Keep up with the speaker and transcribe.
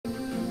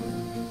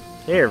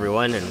Hey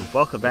everyone, and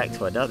welcome back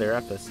to another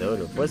episode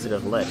of Wizard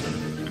of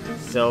Legend.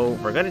 So,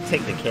 we're gonna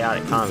take the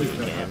Chaotic Comedy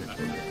again.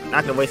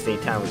 Not gonna waste any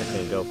time, we're just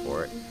gonna go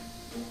for it.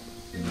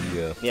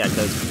 Yeah. Yeah,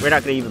 because we're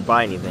not gonna even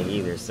buy anything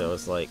either, so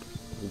it's like,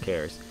 who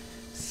cares?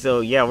 So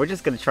yeah, we're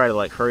just gonna try to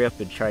like hurry up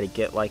and try to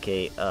get like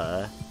a,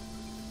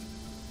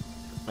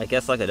 I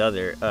guess like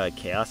another,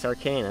 Chaos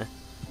Arcana.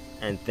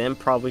 And then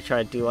probably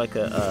try to do like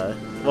a,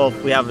 well,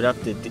 if we have enough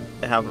to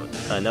have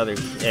another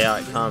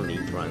Chaotic Comedy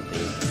run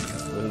thing,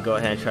 we can go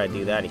ahead and try to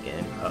do that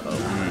again.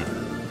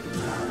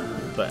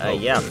 But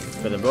yeah,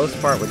 for the most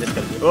part, we're just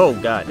gonna. Oh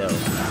god, no.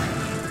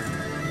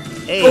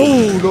 Hey.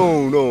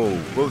 Oh no!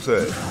 What was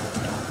that?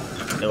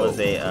 It was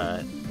a.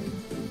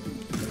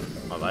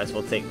 I might as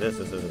well take this.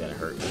 This isn't gonna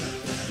hurt me.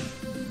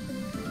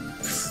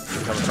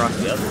 Come across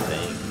the other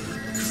thing,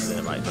 then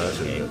it might be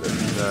okay.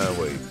 Nah,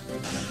 wait.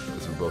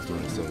 Because we're both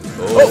doing the same.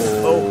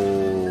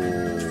 Oh!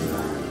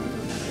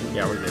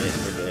 Yeah, we're good.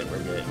 We're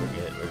good.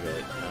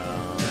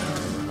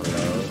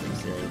 Hello.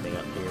 Is there anything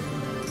up here?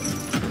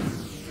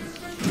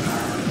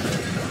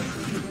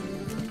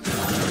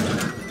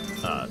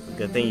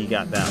 Good thing you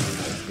got that one,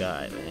 this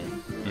guy,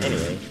 man.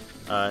 Anyway,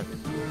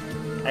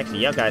 actually,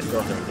 y'all guys go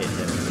up there and get him.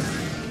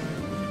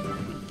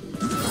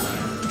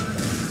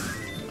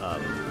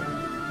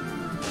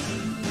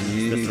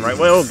 Is this the right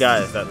way? Oh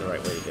god, is that the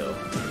right way to go?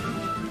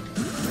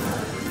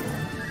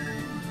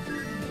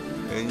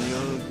 And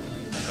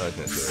I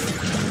can't say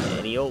that.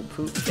 Any old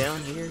poop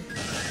down here?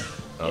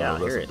 Yeah, I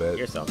hear it.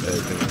 Hear something.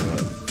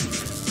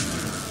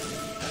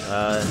 I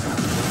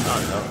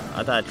don't know.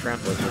 I thought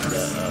tramp was just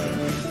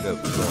yeah,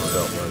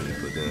 without money,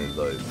 but then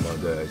like my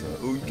dad's like,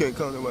 oh, you can't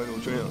call nobody no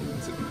tramp.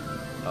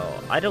 Oh,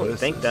 I don't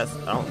think that's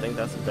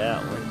a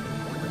bad one.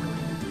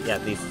 Yeah,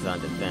 thesis on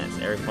defense.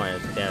 Every point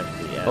of defense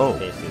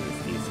basically is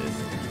thesis.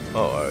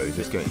 Oh, alright, you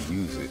just can't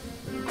use it.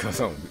 Cause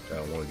I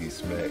don't want to get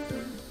smacked.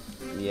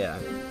 Yeah,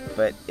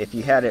 but if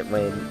you had it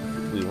when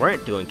we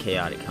weren't doing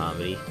chaotic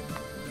comedy,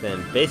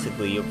 then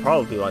basically you'll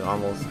probably be like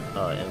almost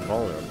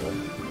invulnerable.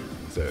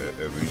 So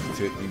every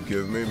tip you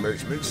give me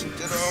makes me sit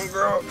down,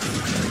 girl.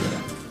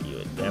 You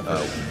would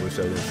definitely. I wish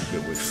I didn't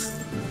forget which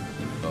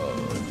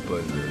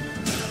button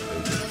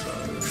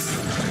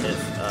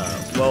it's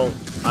well,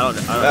 I don't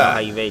know how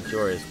you made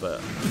yours,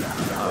 but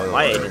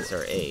my agents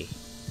are A.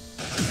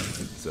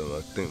 So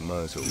I think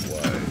mine's are Y.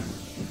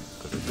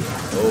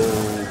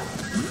 Oh.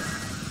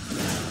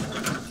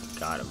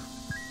 Got him.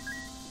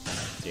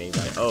 Is there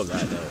anybody? Oh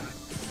god, no.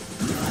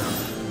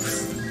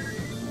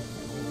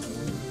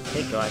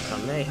 Hey guys,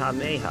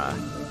 Kamehameha.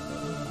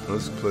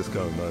 This place kind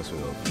of reminds me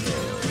of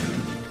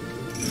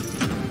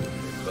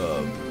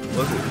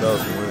what's it?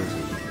 Thousand Wings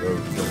or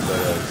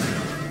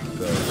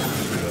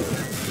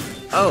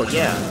Oh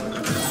yeah.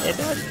 It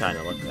does kind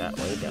of look that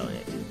way, don't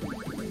it?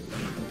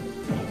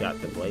 You got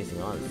the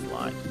blazing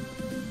onslaught.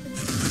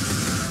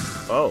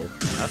 Oh,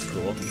 that's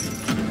cool.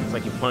 It's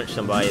like you punch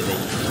somebody, then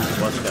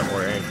you once got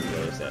more energy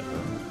goes at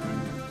them.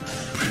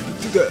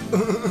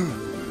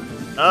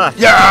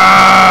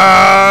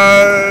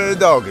 Yeah,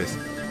 doggies.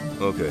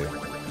 Okay.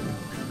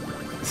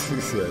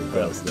 Yeah,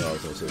 that's now I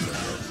was gonna say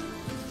something else.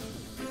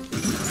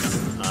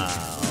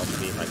 I'll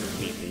see if I can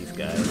beat these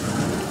guys.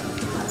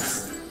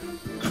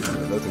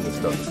 Nothing to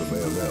stop the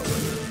man now.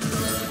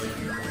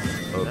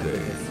 Okay.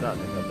 Nothing can stop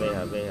the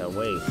Kamehameha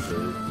wave,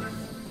 dude.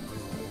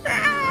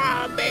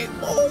 Big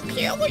Bull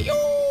kill you!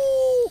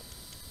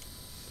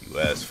 You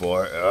asked for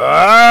it.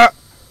 Ah!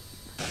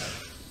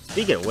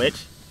 Speaking of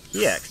which,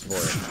 he asked for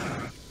it.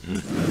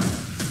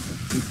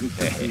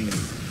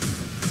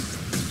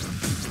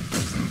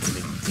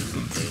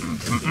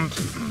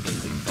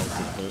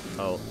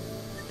 Oh,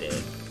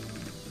 dead.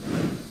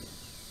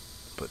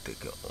 But there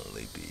can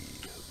only be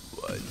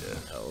one.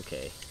 Oh,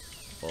 okay.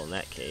 Well, in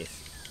that case.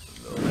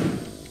 No,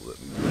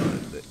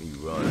 let me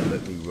run.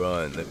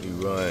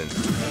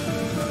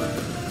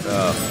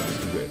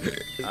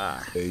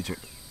 Agent,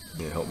 you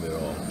can't help me at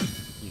all.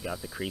 You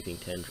got the creeping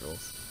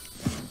tendrils.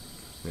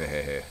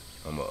 Yeah,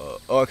 I'm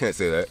I can't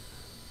say that.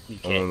 You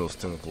I'm one of can't. those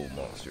tentacle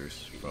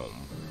monsters from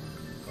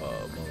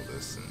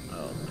Monolith and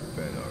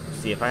fan art.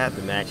 See, if I had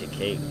the magic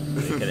cape,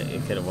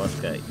 it could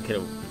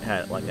have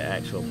had like an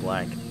actual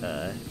black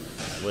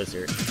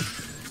wizard.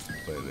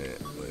 Wait a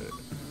minute.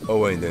 Oh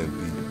wait, then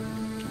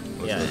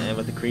Yeah, and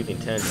with the creeping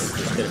tendrils,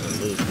 it could have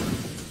been Luke.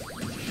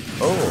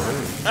 Oh,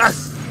 hey. Ah!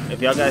 If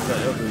y'all guys don't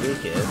know who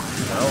Luke is,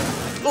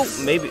 well,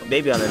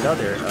 maybe on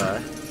another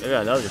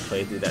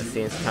playthrough that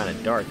seems kind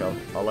of dark,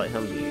 I'll let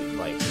him be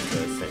like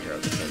the center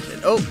of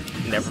attention. Oh,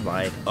 never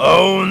mind.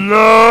 Oh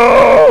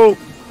no!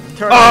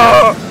 Turn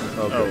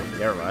Okay. Oh,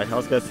 never mind. I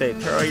was gonna say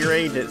turn on your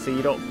agent so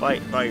you don't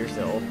fight by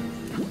yourself.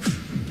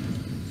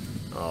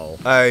 Oh.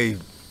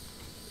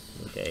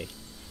 Okay.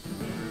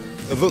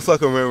 It looks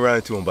like I ran right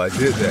into him, but I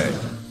did that.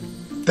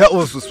 That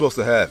was what's supposed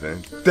to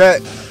happen.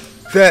 That.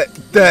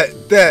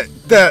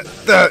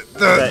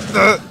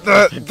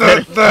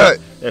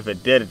 If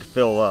it didn't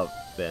fill up,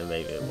 then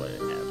maybe it wouldn't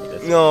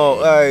happen. No,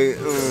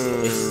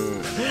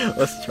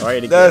 Let's try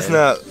it again. That's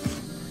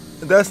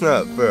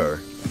not fair.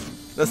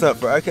 That's not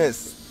fair. I can't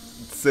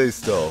say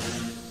stuff.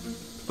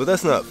 But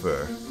that's not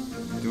fair.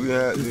 Do we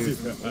have to?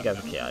 You got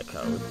the chaotic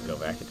code. We can go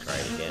back and try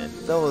it again.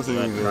 That wasn't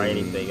You even. want to try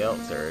anything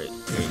else, or are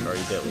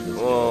you good with this?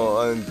 Well,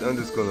 I'm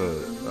just gonna.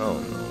 I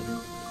don't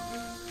know.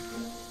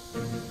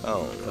 I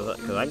don't know.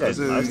 Because I got. Is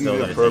it I'm still even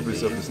gonna a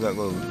purpose take if it's not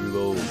gonna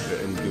reload at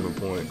any given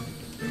point?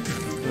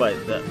 What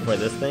for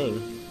this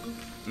thing?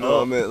 No,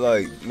 Oh. I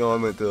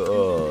meant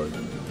the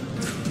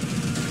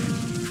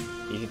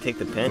You can take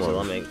the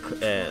pendulum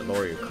and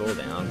lower your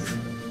cooldowns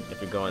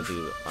if you're going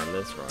to on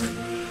this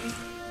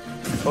run.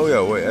 Oh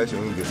yeah, wait.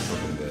 Actually, let me get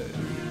something that.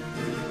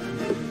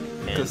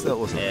 And, Because that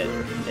wasn't fair.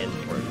 and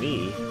for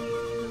me,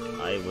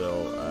 I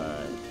will.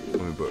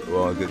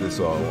 Well, I'll get this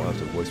so I won't have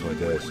to voice my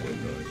dash shit.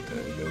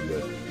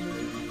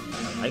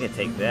 I can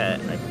take that.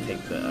 I can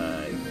take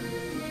the.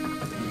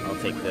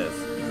 I'll take this.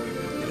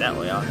 That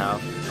way, I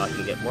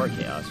can get more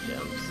chaos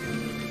gems.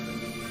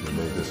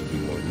 Maybe this would be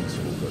more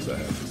useful because I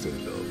have to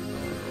save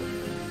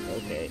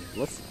those. Okay,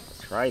 let's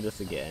try this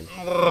again.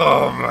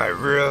 Oh, my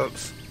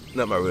ribs.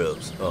 Not my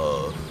ribs.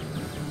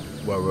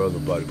 My other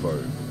body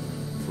part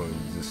from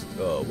just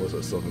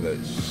was something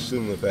that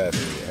shouldn't have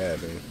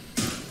happened.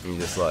 And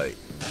you're just like,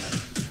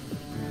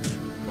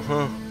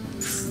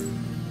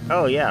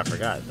 Oh yeah, I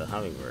forgot the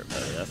hummingbird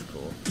feather. That's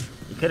cool.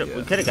 We could have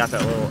Yeah. got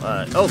that little.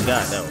 Oh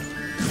god, no.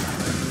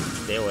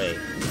 Stay away.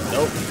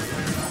 Nope.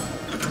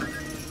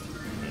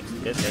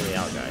 Good thing the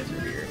out guys were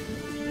here.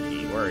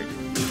 He worked.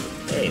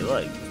 Hey,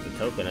 look, it's the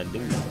token of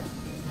doom.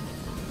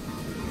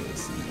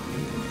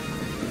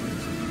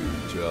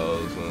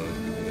 Jaws,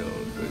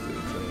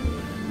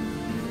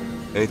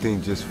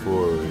 anything just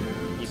for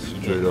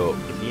straight up.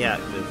 If you had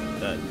this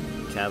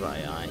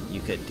Tabai on, you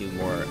could do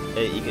more.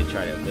 You could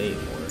try to evade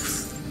more,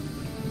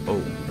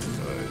 Oh,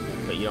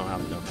 alright. but you don't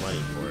have enough money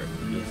for it.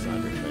 It's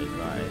under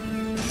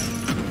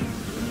 25.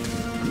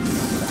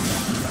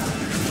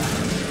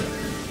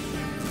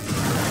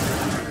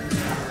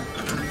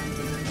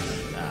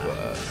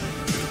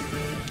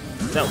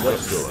 That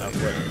was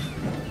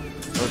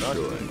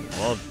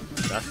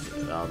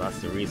Well, that's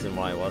the reason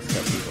why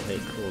people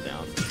hate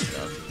cooldowns and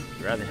stuff.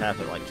 You'd rather have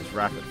it like just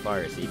rapid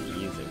fire so you can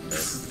use it, but at the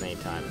same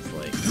time it's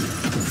like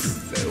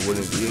That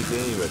wouldn't be a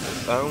game right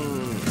there.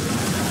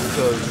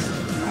 Because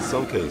in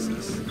some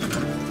cases,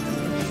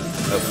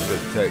 after the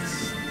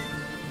attacks,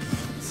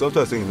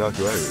 sometimes they can knock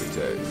you out of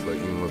your attacks. Like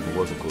even if it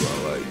wasn't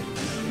cooldown, like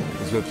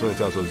there's been plenty of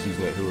times I was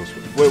using that hero.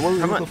 Wait, what were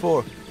we looking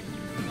for?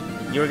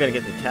 you were gonna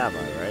get the Tabai,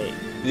 right?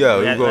 Yeah,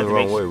 Yeah, we're going the to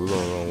wrong make way. We're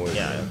going the wrong way.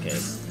 Yeah, okay.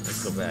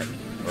 Let's go back.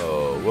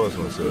 What was I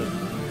gonna say?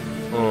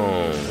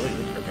 What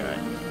forgot?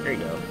 There you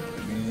go.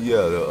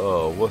 Yeah,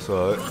 what's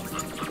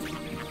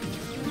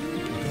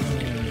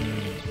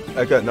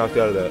I got knocked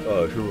out of that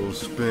hero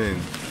spin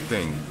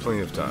thing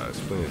plenty of times.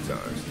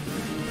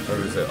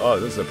 Everybody said, "Oh,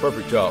 this is a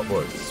perfect job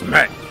for it."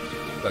 Smack!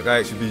 Like I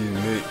actually be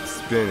mid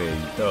spinning,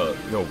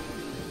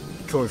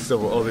 killing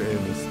several other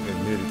enemies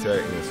in mid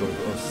attack, and so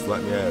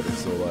slap me out of it.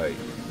 So like,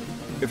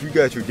 if you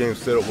got your game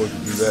set up where you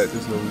can do that,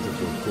 there's no reason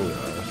for a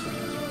cooldown.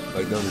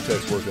 Like none of the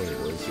attacks work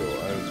anyway. So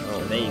I don't know.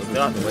 Then you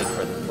still have to wait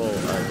for the full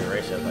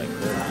duration of like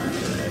cooldown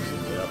to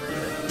actually get up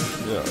there.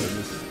 Yeah,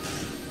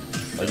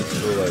 I just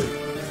feel like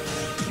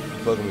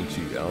fucking me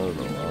cheat. I don't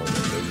know.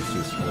 Maybe it's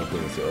just one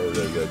thing to say, oh,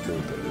 yeah, you gotta do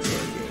it this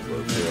game, but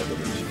I feel like I'm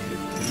gonna cheat.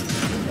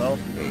 Well,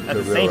 at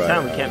the same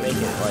time, we can't make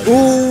it like.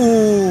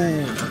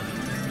 Ooh!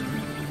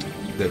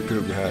 That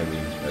critter behind me,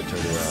 I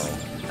turned around.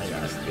 I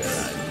got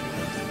scared.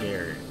 I'm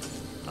scared.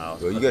 Oh,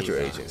 Well, you got your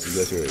agents.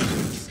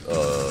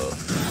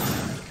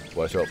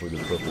 Watch out for the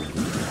purple group.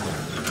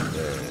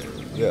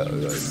 And yeah, like,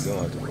 you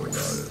don't have to worry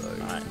about it.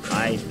 Like,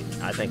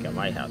 I think I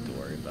might have to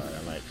worry about it.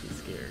 I might be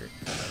scared.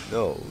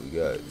 no, you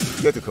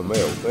got the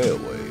Kameo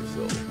wave,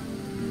 so.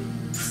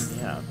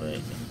 Yeah, but.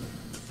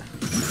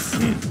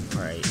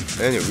 Right.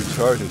 And it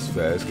recharges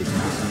fast because you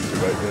just use it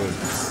right then.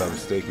 If I'm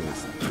mistaken,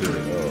 it's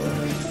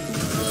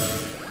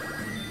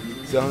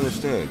see, I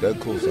understand. That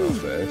cools down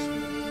fast.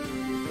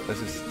 That's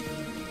just.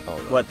 I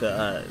don't know. What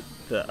the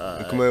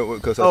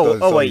Because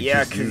oh wait,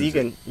 yeah, because you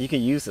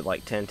can use it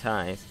like 10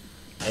 times.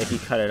 And if you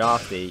cut it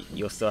off,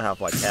 you'll still have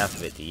like half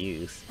of it to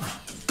use.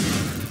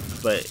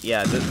 But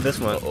yeah, this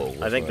one,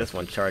 I think this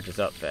one charges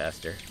up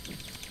faster.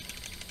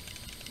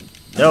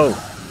 No,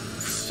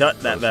 shut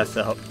that mess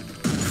up.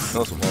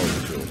 Not some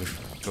horrible children.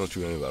 Don't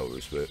treat anybody with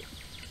respect.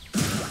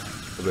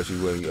 I bet you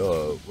when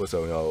what's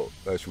that when y'all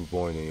actually were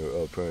born and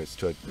your parents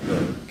tried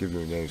to give you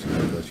your names and you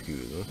got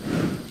electrocuted,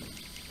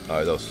 huh?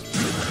 Alright, that's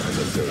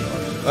very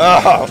hard.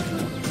 Ah!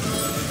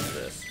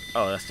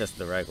 Oh, that's just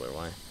the regular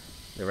one.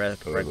 The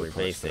regular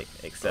basic,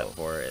 except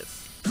for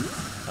it's,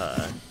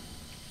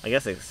 I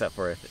guess except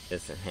for if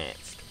it's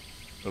enhanced.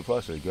 I'm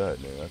probably got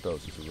it, man. I thought it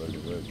was just a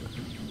regular.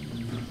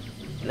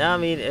 No, I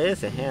mean, it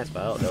is enhanced,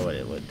 but I don't know what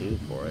it would do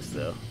for us,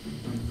 though.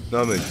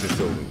 No, I mean, just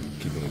so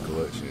keeping the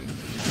collection.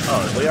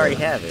 Oh, we already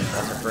have it.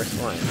 That's our first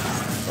one.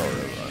 Oh,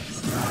 never mind.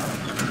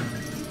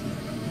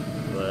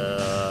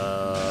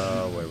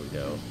 Well, where do we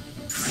go?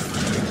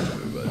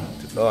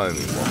 Oh, I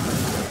mean,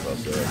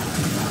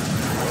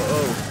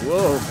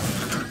 Whoa!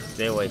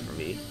 Stay away from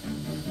me.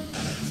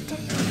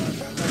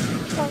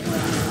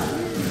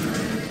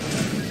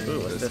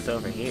 this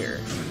over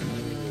here?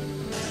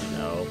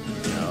 No,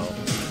 no,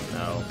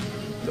 no.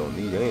 Don't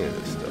need any of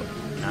this stuff.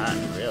 Not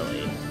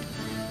really.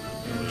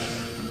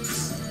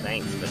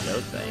 Thanks, but no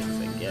thanks,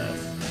 I guess.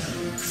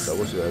 So I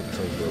wish I had to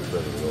change those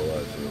better in real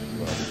life. So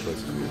when I have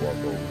places we walk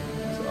over.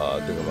 So, I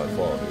think I might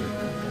fall here.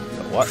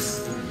 So, what?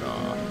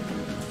 Nah. I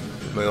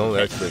mean, only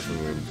activates when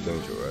you're in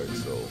danger, right?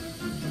 So.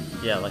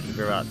 Yeah, like if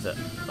you're about to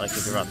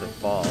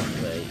fall,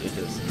 but you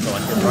just feel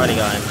like you're running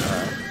on,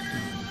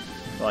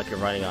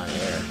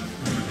 air.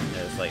 And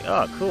it's like,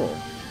 oh, cool,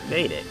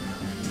 made it.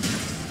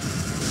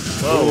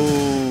 Whoa,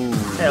 Ooh.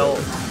 hell,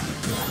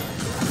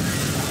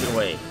 get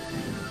away.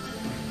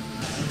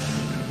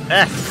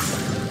 Ah.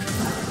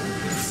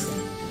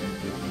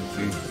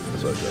 See,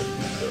 that's what I said.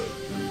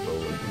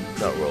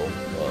 Not roll.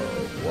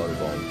 Water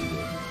bomb.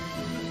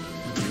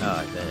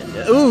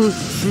 Ooh,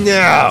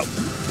 snap!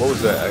 What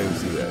was that? I didn't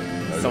see that.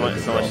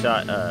 Someone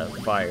shot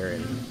fire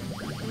and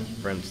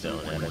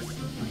brimstone at us.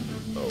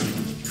 Oh.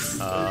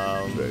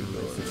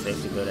 Is it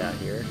safe to go down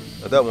here?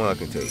 That one I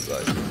can take.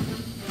 Like,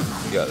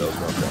 yeah, that was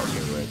my fault.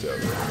 Right there.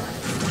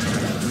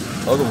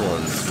 Other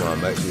ones when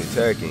I'm actually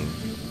attacking.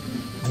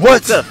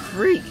 What the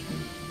freak?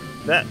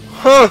 That?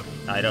 Huh?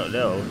 I don't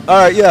know. All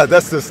right, yeah,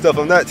 that's the stuff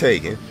I'm not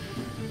taking.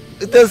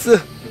 That's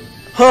the,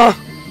 huh?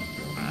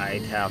 I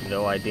have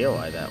no idea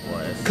why that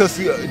was. Cause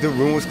the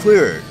room was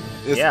cleared.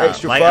 It's yeah,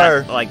 extra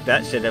fire. Like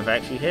that should have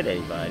actually hit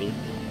anybody.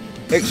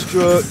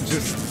 Extra,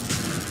 just.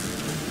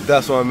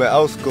 That's what I meant. I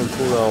was gonna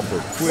cool down for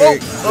a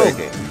quick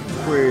second.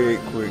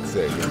 Quick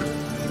second.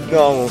 No,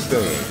 I won't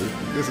stand.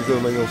 This is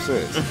gonna make no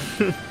sense.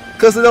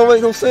 Cause it don't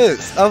make no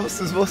sense. I was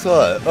just what's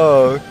up?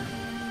 The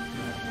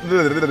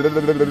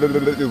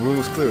room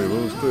was clear. The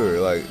room was clear.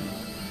 Like,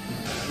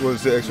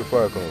 where's the extra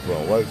fire coming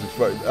from? Why is this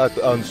fire? I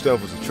understand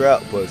it was a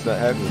trap, but it's not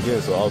happening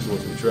again. So also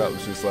it's a trap.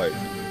 It's just like,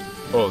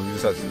 oh, you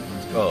just have to.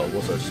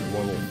 What's that? Shit?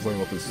 One won't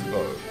flame up his.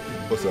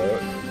 What's that?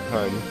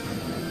 Behind you.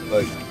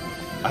 Like,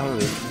 I don't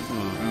know.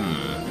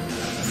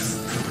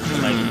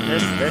 Like,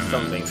 there's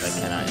some things I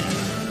cannot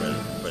answer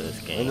for this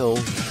game. I know.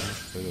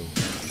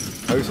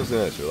 How are you supposed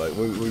to answer? Like, how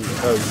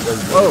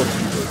whoa!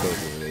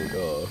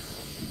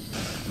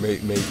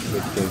 Make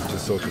things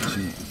just so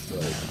cheap.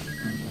 Like,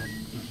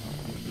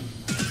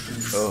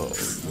 oh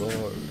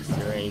Lord. Is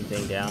there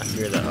anything down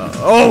here that?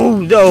 Oh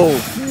no!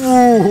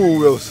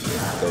 Ooh, that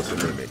was a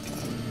mimic.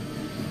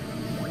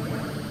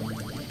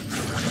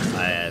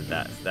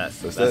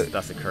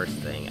 That's a curse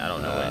thing. I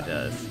don't know what it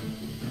does.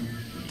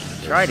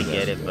 Try to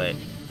get it, but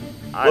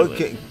I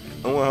wonder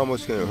how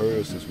much can it hurt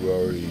us since we're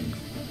already.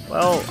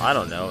 Well, I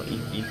don't know. I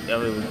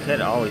mean, we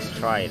could always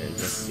try it and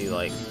just see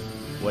like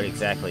what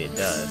exactly it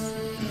does.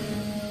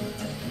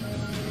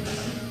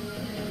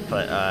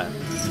 But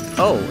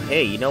oh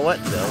hey, you know what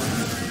though?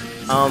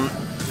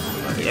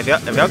 If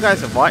y'all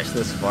guys have watched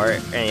this part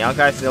and y'all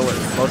guys know what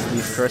most of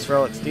these curse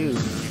relics do,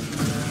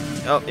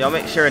 y'all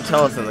make sure and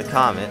tell us in the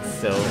comments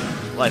so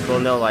like we'll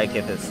know like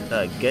if it's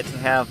good to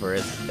have or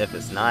if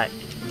it's not.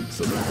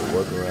 So we can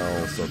work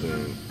around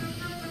something.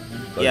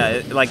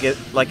 Like yeah,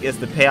 is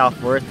the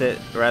payoff worth it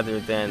rather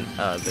than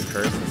the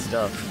curse and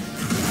stuff?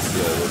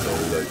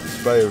 Yeah, like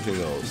despite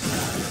everything else,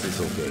 it's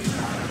okay.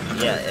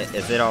 Yeah,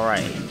 is it all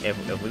right?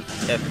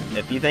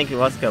 If you think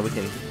let's go, we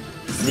can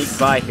sneak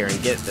by here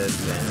and get this.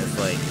 Then it's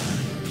like,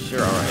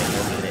 sure, all right,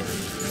 we'll get it.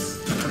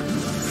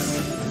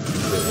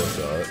 Wait, what's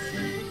that?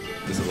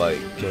 This is like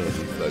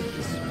candy, like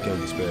this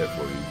candy's bad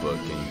for you, but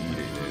can you eat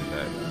it and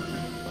not?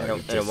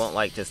 And it won't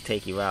like just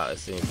take you out as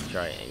soon as you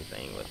try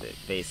anything with it,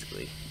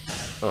 basically.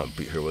 I'll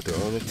beat her with her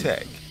own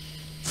attack.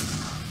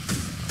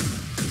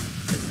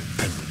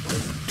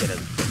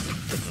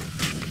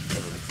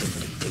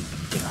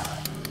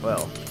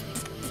 Well,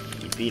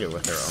 you beat her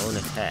with her own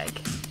attack.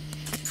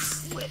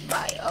 With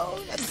my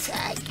own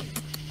attack.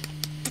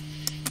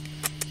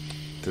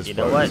 This you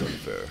know what? Is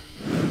unfair.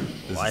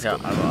 This Why is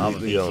don't I'll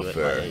beat you with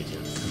unfair. my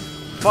agents.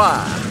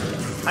 Fire!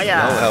 Hiya! I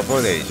don't have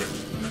one agent.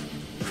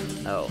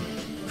 Oh.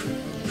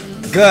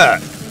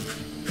 God!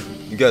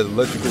 You got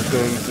electrical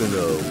things and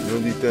the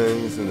windy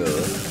things and the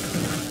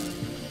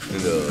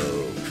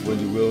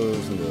windy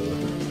wheels and the.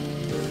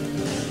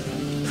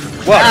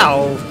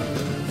 Wow!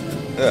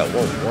 Yeah,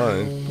 one,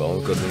 but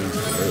only because they use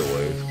the right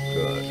away.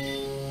 God.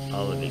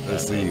 Oh, let me go.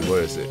 Let's see,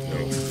 where is it? No.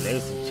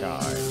 There's a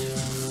charge.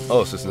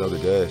 Oh, it's just another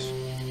dash.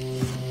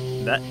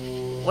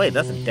 Wait,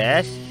 that's a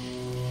dash?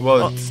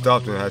 Well, it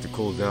stopped and I had to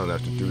cool down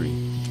after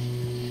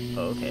 3.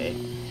 Okay.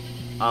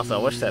 Also,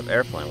 I wish that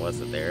airplane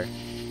wasn't there.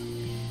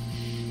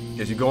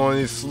 Is you going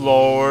any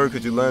slower?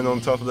 Could you land on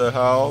top of that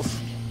house?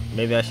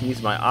 Maybe I should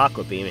use my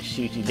aqua beam and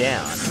shoot you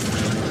down.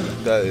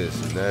 That is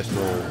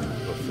national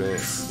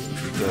offense.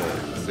 You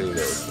can't say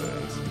those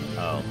things.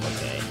 Oh,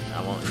 okay.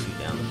 I won't shoot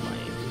down the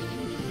plane.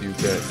 You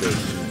can't say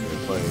shooting a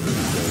plane is the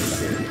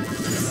same thing.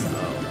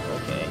 Oh,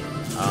 okay.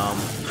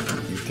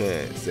 You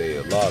can't say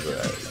a lot of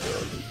that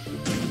stuff.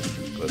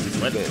 Let's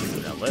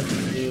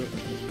do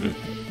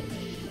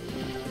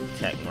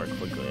attack more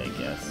quickly, I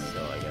guess. So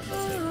I guess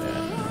I'll take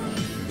that.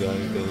 You got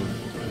anything?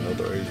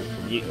 Another agent?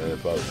 You.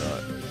 Probably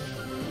not.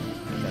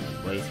 I got the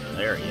Blazing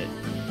Lariat.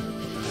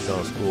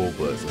 Sounds cool,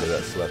 but somebody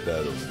got slapped out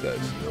of those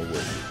stats. No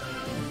way.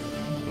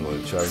 I'm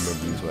gonna try to remember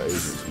to use my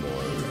agents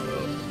more.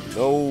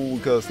 No,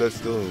 because that's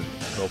still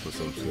help in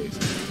some cases.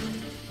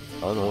 I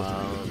don't know what to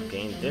do.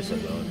 Gain addition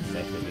mode,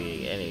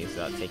 effectively enemies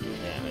without taking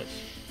damage.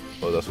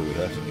 Oh, that's what we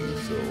have to do,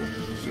 so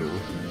sure.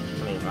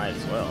 I mean, might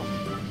as well.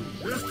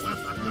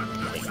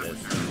 Take this.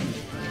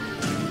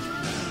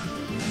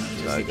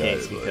 I Just in got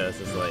case, it, because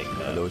it's like...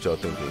 I know what y'all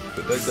thinking,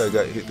 but that guy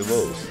got hit the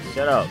most.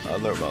 Shut up. I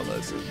learned my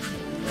lesson.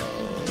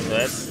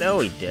 No,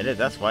 he did it.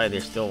 That's why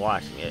they're still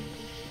watching it.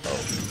 Oh.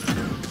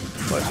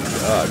 I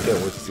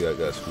can't wait to see that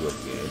guy screw up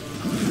again.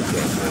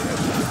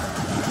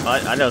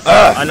 I know.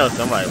 I know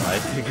somebody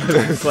likes it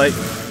because it's like,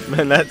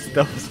 man, that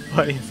was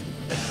funny.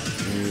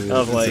 I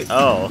was like,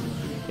 oh.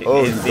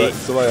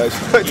 Somebody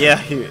actually.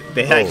 Yeah,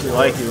 they actually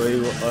like you when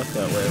you us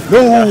that way.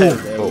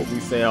 No. You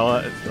say all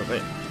that stuff.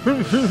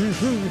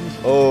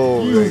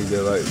 Oh, yeah,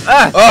 they're like.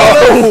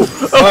 Oh!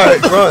 All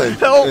right, run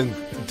Help. and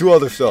do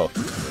other stuff.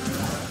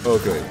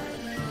 Okay.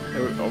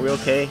 Are we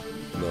okay?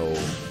 No.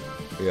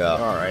 Yeah.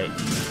 All right.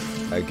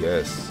 I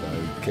guess I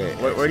can't.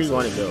 Where do you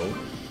want to go?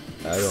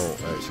 I don't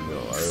actually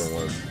know. I don't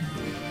want.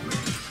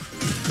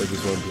 I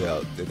just want to be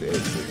out at the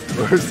edge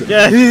first.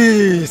 Yeah.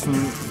 Jeez.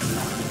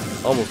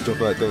 Almost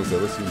jumping at things. So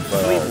let's see if I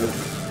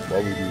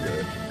while we do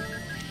that.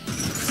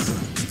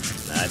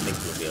 Nah, I think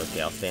we'll be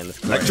okay. I'll stay in this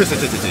corner.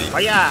 Electricity.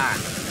 Hiya!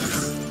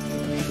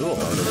 Cool.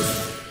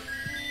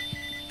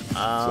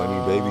 Sunny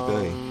baby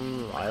thing.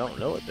 I don't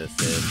know what this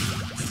is.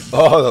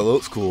 Oh, that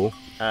looks cool.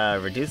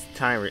 Reduce the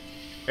time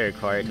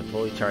required to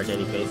fully charge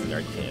any basic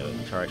arcane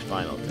with charge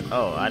final.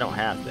 Oh, I don't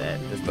have that.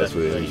 That's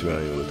what he's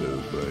running with the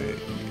bright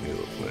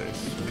Halo Flames.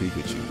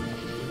 Pikachu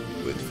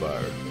with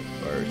fire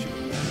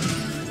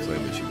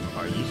flame at you.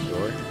 Are you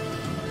sure?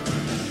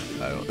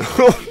 I don't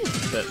know.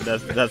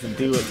 that doesn't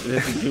do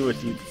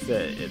what you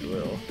said it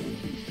will.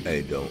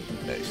 I don't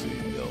actually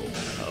know.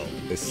 Oh.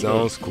 It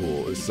sounds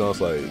cool. It sounds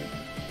like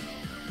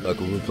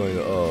when we're playing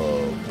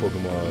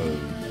Pokemon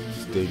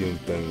Stadium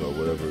thing or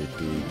whatever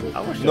through Pokemon. I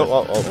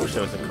wish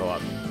there was a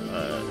co-op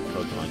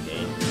Pokemon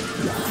game.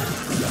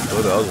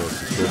 Well, the other one's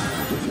supposed to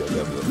be, but you have to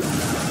have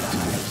two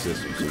different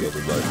systems, so you have to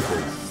like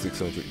pay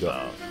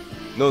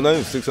 $600. No, not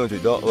even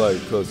 $600. Like,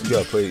 cause you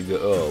gotta play the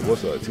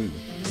what's that too?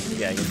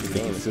 Yeah, I get the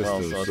game as well.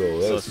 System,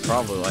 So it's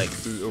probably like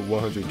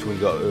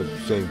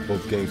 $120. Same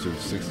both games are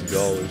 $60.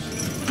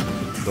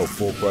 No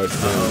full price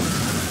games.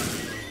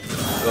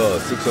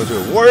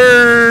 $600.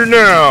 Where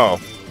now?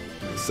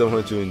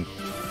 $740,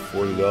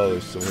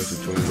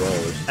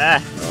 $720.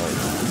 ah.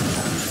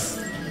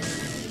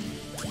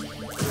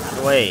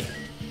 Wait.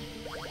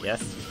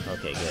 Yes.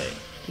 Okay, good.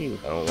 Phew.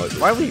 I don't like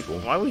Why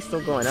people. are we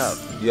still going up?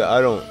 Yeah,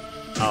 I don't.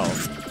 Oh.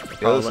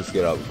 Yeah, let's just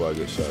get out before I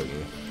get shot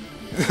again.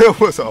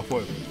 What's all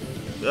point?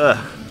 Ugh.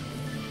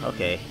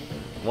 Okay.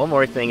 One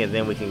more thing, and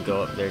then we can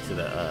go up there to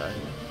the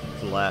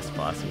last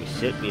boss. We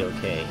should be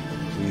okay.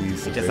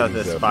 Please. We just have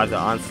to spot the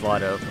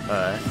onslaught of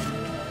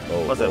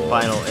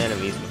final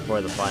enemies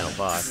before the final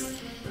boss.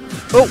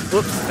 Oh,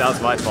 whoops! That was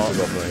my fault.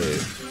 Off my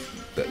head.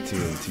 That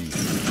TNT.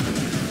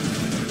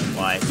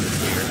 Why?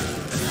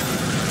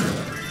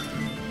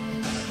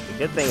 The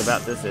good thing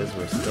about this is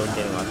we're still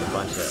getting like a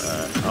bunch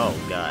of oh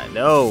god,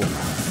 no!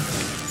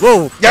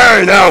 Whoa!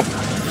 Yeah, no!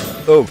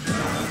 Oh.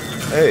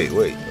 Hey,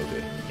 wait.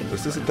 Okay.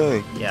 Is this a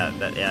thing? Yeah,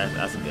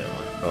 that's a good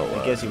one. Oh,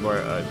 wow. It gives you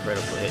more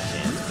critical hit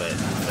chance, but it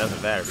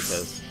doesn't matter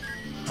because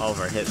all of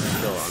our hits are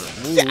still on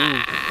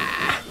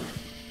it.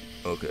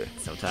 Okay.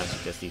 Sometimes you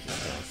just need to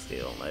stand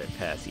still and let it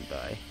pass you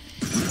by.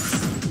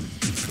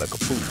 Like a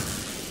poop.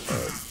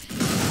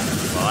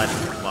 Alright.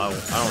 Well,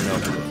 I don't know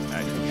if it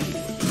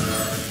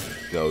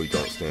actually. No, you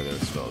don't stand there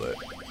and smell that.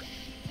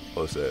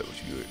 What's that? What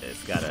you do?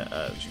 It's got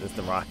it's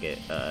the rocket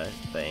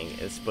thing.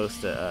 It's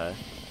supposed to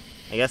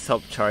I guess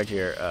help charge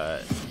your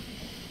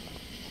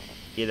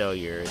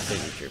your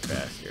signature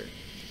faster.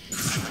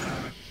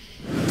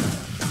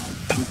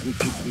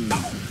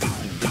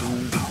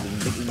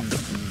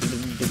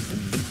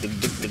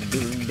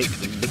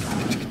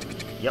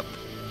 Yep.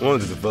 One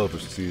of the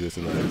developers see this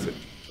and I said,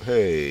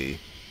 "Hey,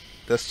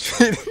 that's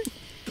cheating."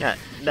 Yeah,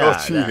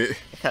 That's cheating.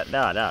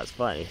 Nah, it's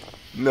funny.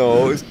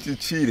 No, it's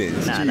cheating.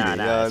 It's cheating. Nah,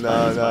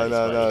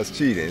 No, it's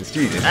cheating. It's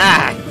cheating.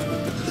 Ah!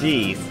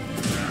 Jeez.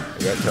 I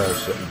got tired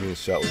of being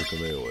shot with a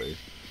Kamehameha wave.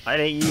 I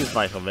didn't use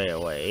my Kamehameha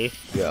wave.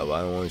 Yeah, but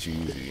I don't want you to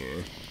use it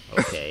again.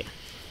 Okay.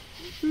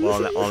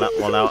 Well,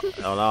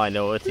 now I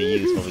know what to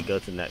use when we go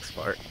to the next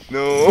part.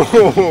 No.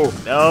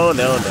 No.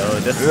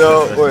 This is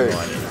Wait.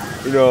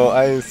 You know,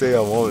 I didn't say I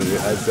wanted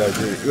it. I said I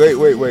did it.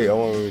 Wait. I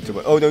want to wait till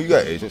my. Oh no, you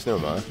got agents. Never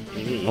mind.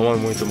 I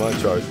want to wait till my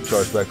charge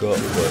back up, but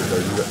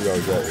you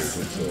already got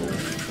agents, so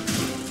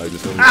I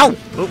just want to. Ow!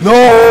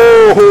 No!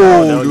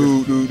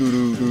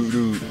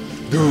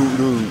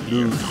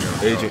 Dude.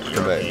 Agent,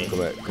 come back.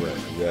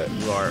 Yeah.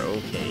 You are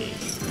okay.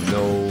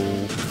 No.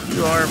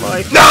 You are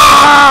my friend. No!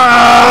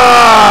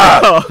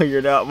 Oh,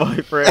 you're not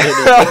my friend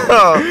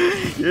anymore.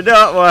 You're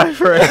not my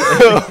friend.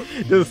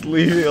 Just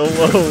leave me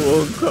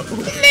alone.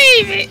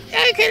 Leave it!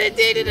 I could have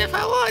did it if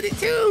I wanted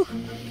to.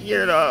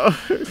 You're not.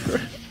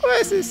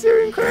 Where's the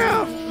steering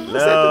crown? No.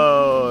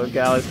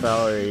 Gallus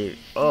Valerie.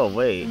 Oh,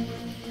 wait.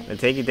 When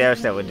taking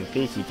damage that would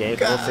defeat you, gain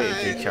full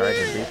safety charge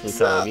and briefly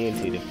become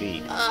immune to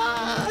defeat.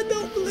 I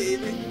don't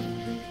believe it.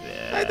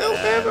 Yeah, I don't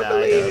ever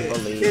believe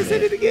it. Can't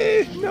say it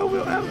again. No,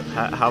 we'll ever.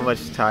 How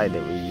much time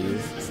did we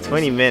use? It's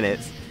 20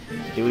 minutes.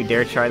 Do we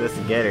dare try this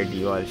again, or do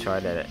you want to try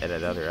that at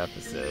another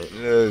episode?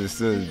 Yeah,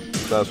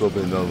 that's what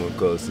been another one,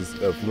 because if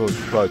we're going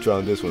to probably try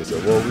on this one, so,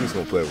 well, we're just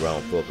going to play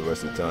around for the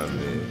rest of the time,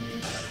 and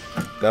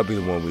that'll be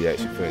the one we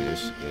actually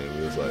finish. And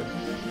we was like,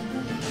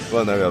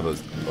 well, now we have a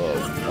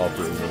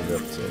offer in one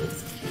episode.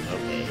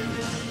 Okay.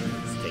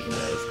 Let's take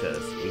those,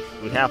 because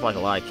we have like a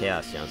lot of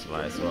chaos jumps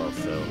by as well,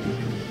 so.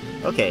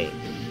 Okay,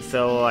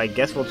 so I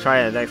guess we'll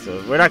try the next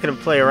one. We're not going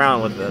to play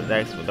around with the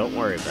next one, don't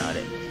worry about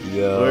it.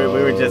 Yeah.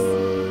 We were just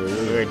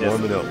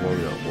warming up.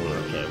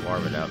 Okay,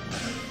 warming up.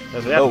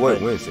 Oh,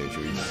 wait, Wind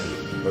Century.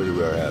 Or do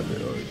we already have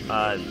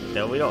it?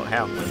 No, we don't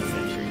have Wind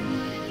Century.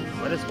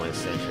 What is Wind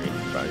Century?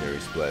 Binary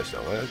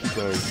Splashdown. Why is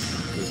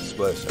this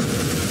Splashdown?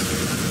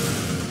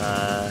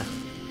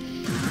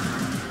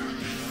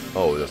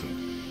 Oh, it doesn't.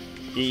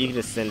 You can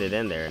just send it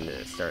in there and then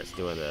it starts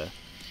doing the.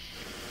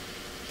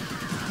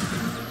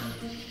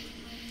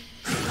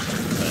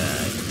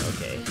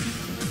 Okay.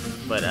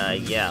 But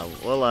yeah,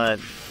 we'll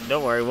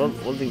don't worry,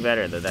 we'll do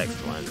better the next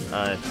one.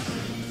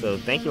 So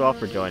thank you all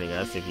for joining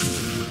us. If you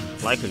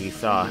like what you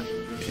saw,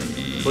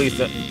 please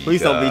don't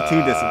be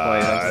too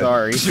disappointed. I'm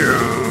sorry.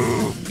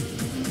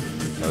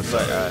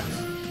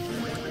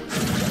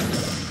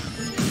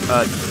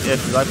 But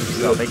if you like what you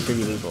saw, make sure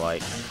you leave a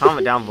like.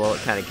 Comment down below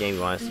what kind of game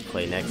you want us to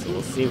play next, and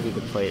we'll see if we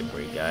can play it for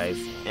you guys.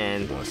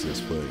 And Want to see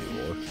us play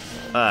anymore?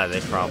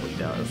 they probably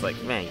don't. It's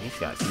like, man, these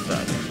guys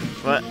suck.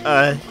 But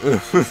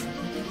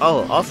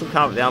oh, also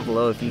comment down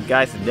below if you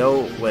guys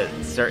know what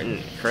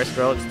certain curse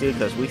relics do,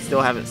 because we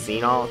still haven't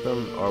seen all of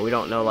them, or we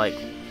don't know like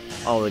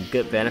all the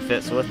good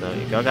benefits with them.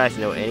 If y'all guys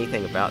know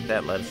anything about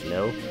that, let us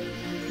know.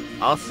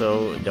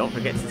 Also, don't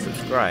forget to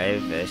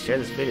subscribe and share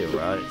this video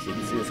around so you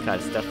can see this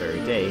kind of stuff every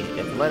day,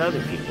 and let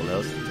other people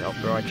know to help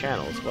grow our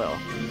channel as well.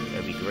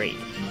 That'd be great.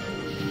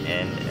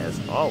 And as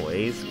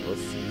always, we'll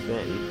see you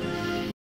then.